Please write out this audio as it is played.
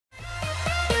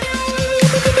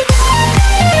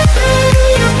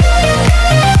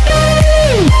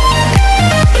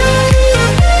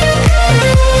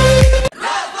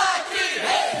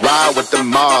ride with the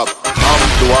mob.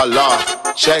 Do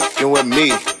Allah, check in with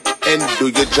me and do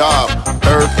your job.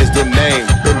 Earth is the name,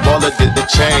 Ben Baller did the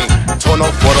chain. Torn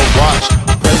off for the watch,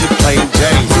 crazy plain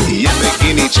Jane.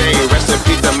 Yamagini chain, rest in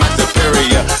peace to my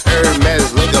superior.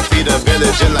 Hermes, look up, feed a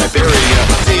village in Liberia.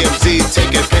 TMZ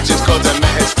taking pictures, cause I'm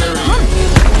not hysteria.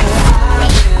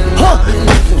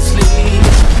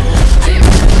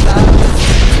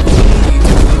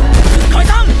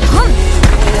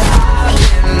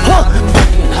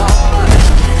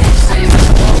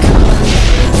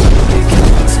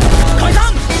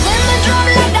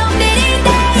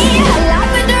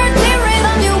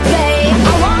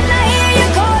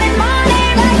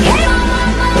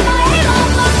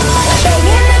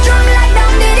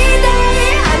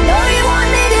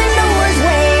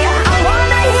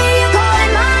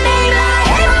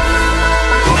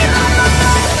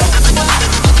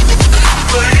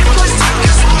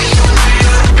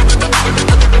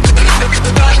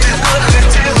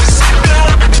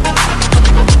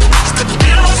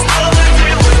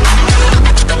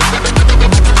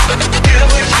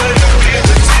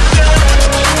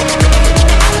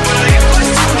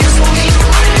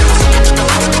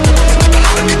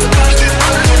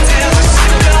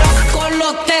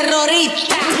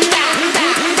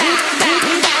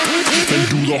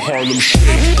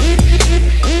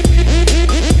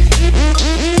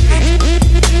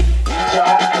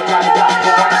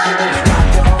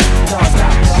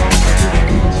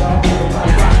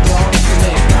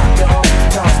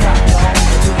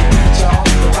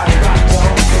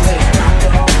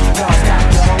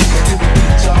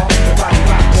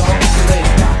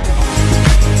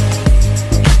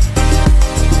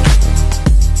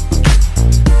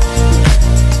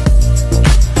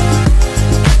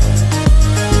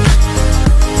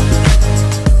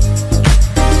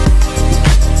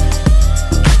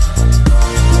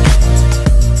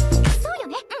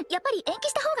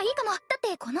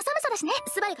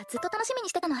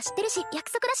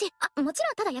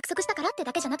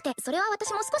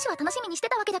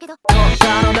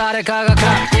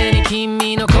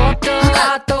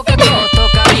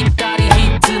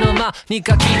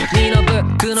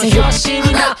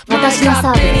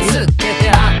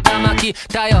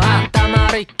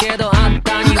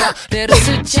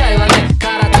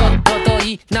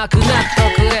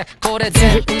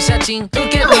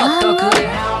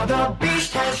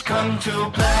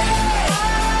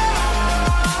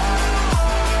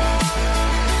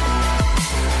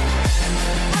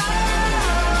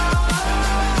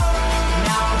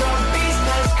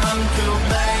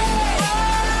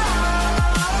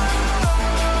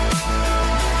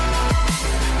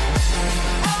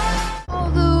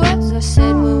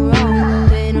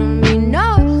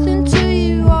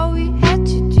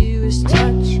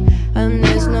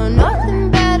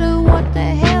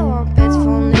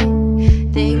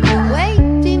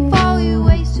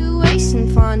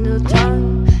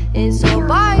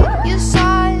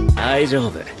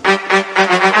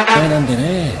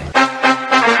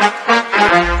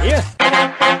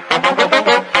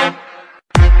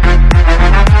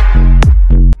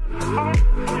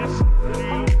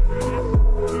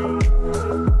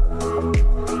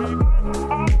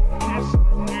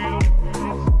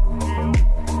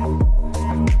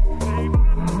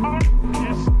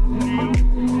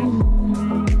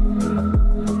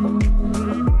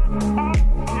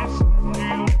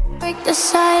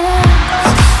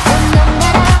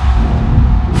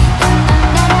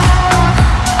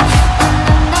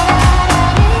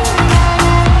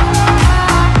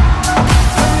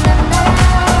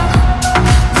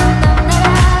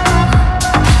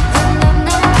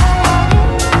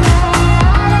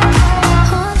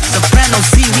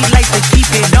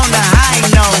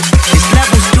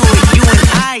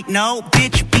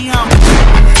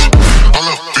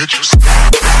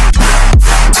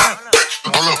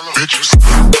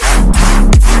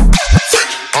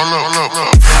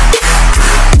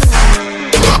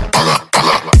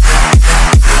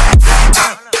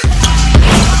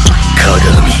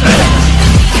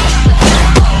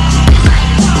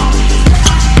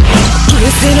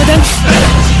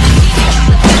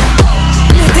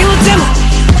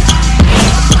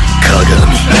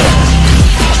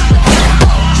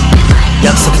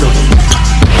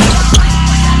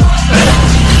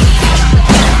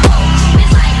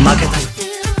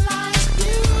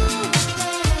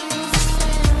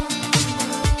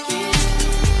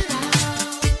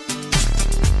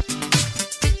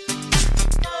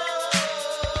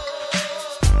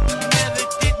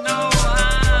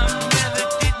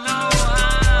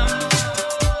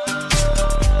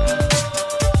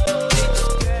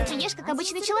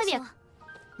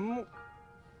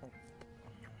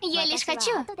 Я лишь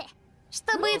хочу,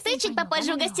 Чтобы ты чуть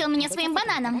попозже угостил меня своим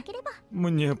бананом.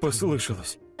 Мне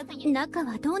послышалось.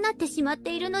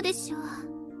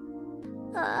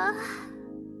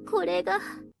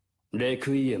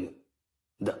 Реквием.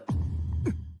 Да.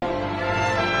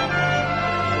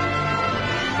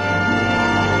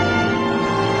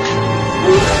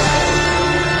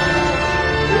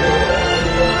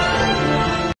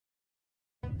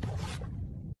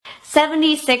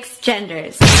 "76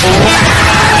 genders."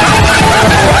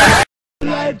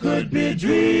 Life could be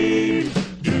dreamed.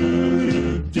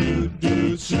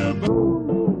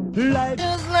 Life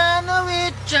is land of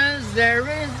riches. There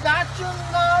is that you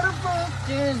know the book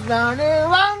is running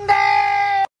one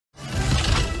day.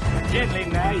 Gently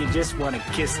now, you just want to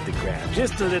kiss the ground.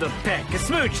 Just a little peck. A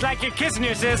smooch like you're kissing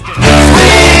your sister. I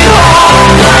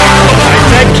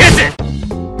said kiss it!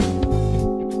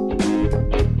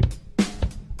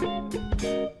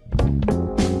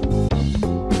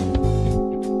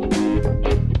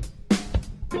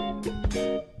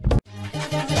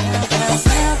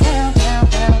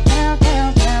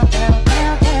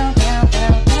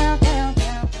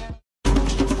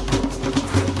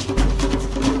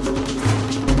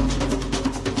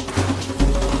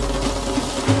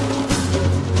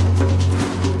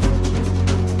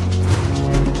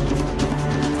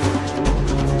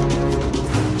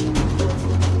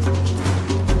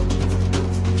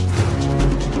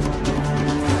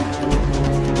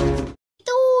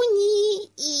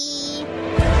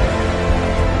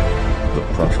 The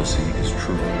prophecy is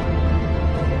true.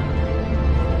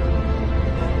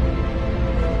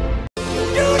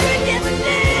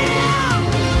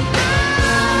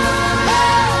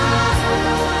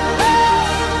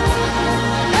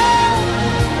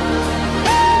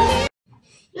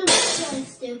 You're so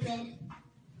stupid.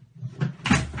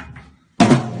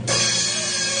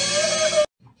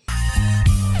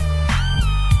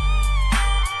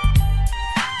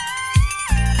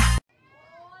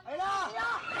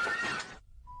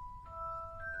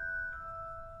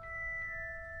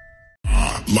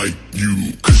 Like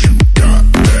you, cause you got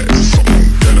that something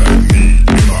that I need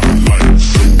in my life,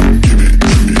 so give it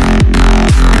to me.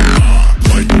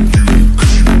 Like you,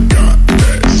 cause you got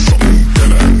that something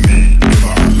that I need in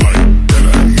my life, that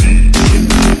I need,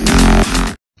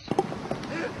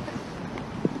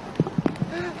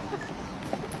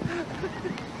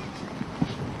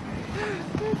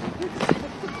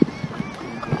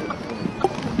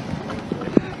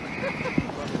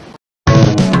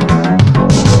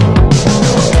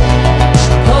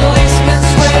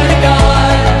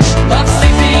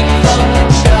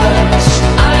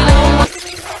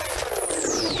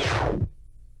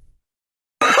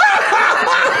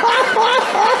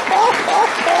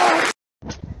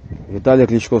 Виталий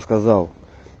Кличко сказал: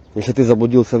 если ты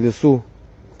заблудился в лесу,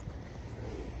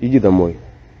 иди домой.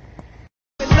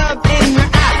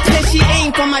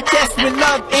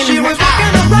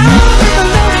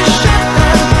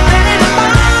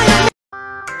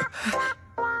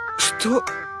 Что?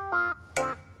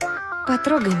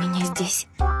 Потрогай меня здесь.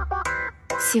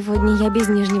 Сегодня я без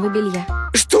нижнего белья.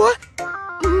 Что?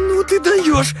 Ну ты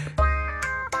даешь.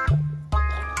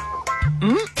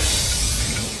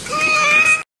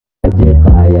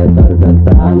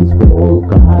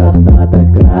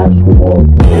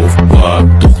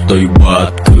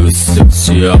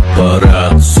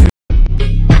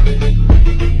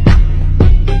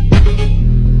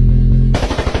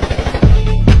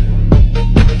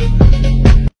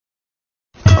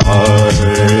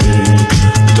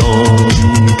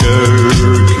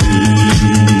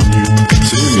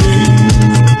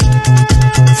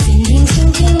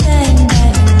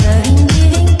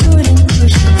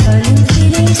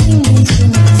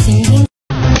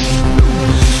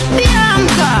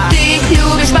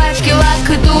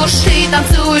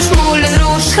 Танцуешь Мулен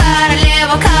Руж,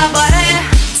 королева кабаре.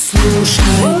 Слушай,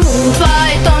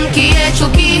 твои тонкие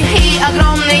чулки и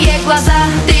огромные глаза.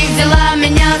 Ты взяла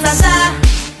меня за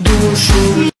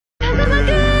душу.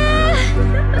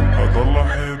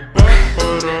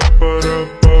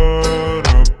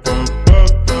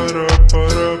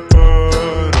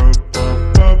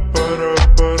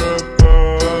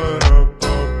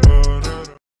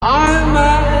 I'm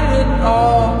at an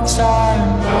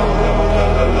all-time low.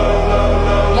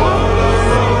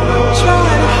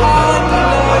 Trying to hide the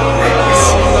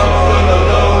light.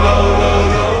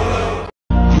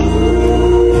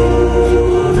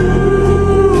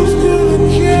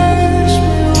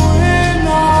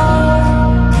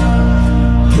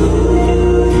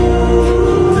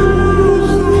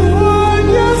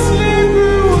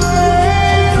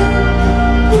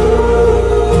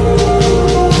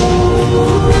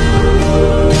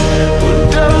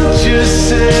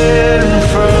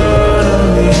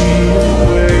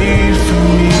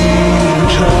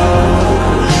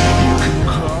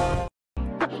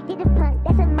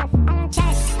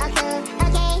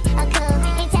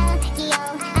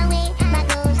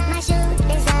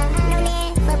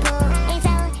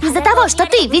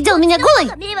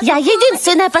 Я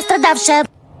единственная пострадавшая.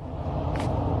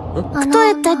 Кто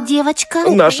эта девочка?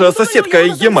 Наша соседка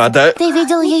Ямада. Ты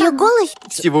видел ее голой?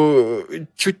 Всего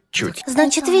чуть-чуть.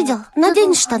 Значит, видел.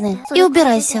 Надень штаны и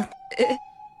убирайся.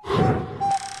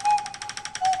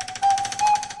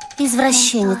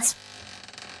 Извращенец.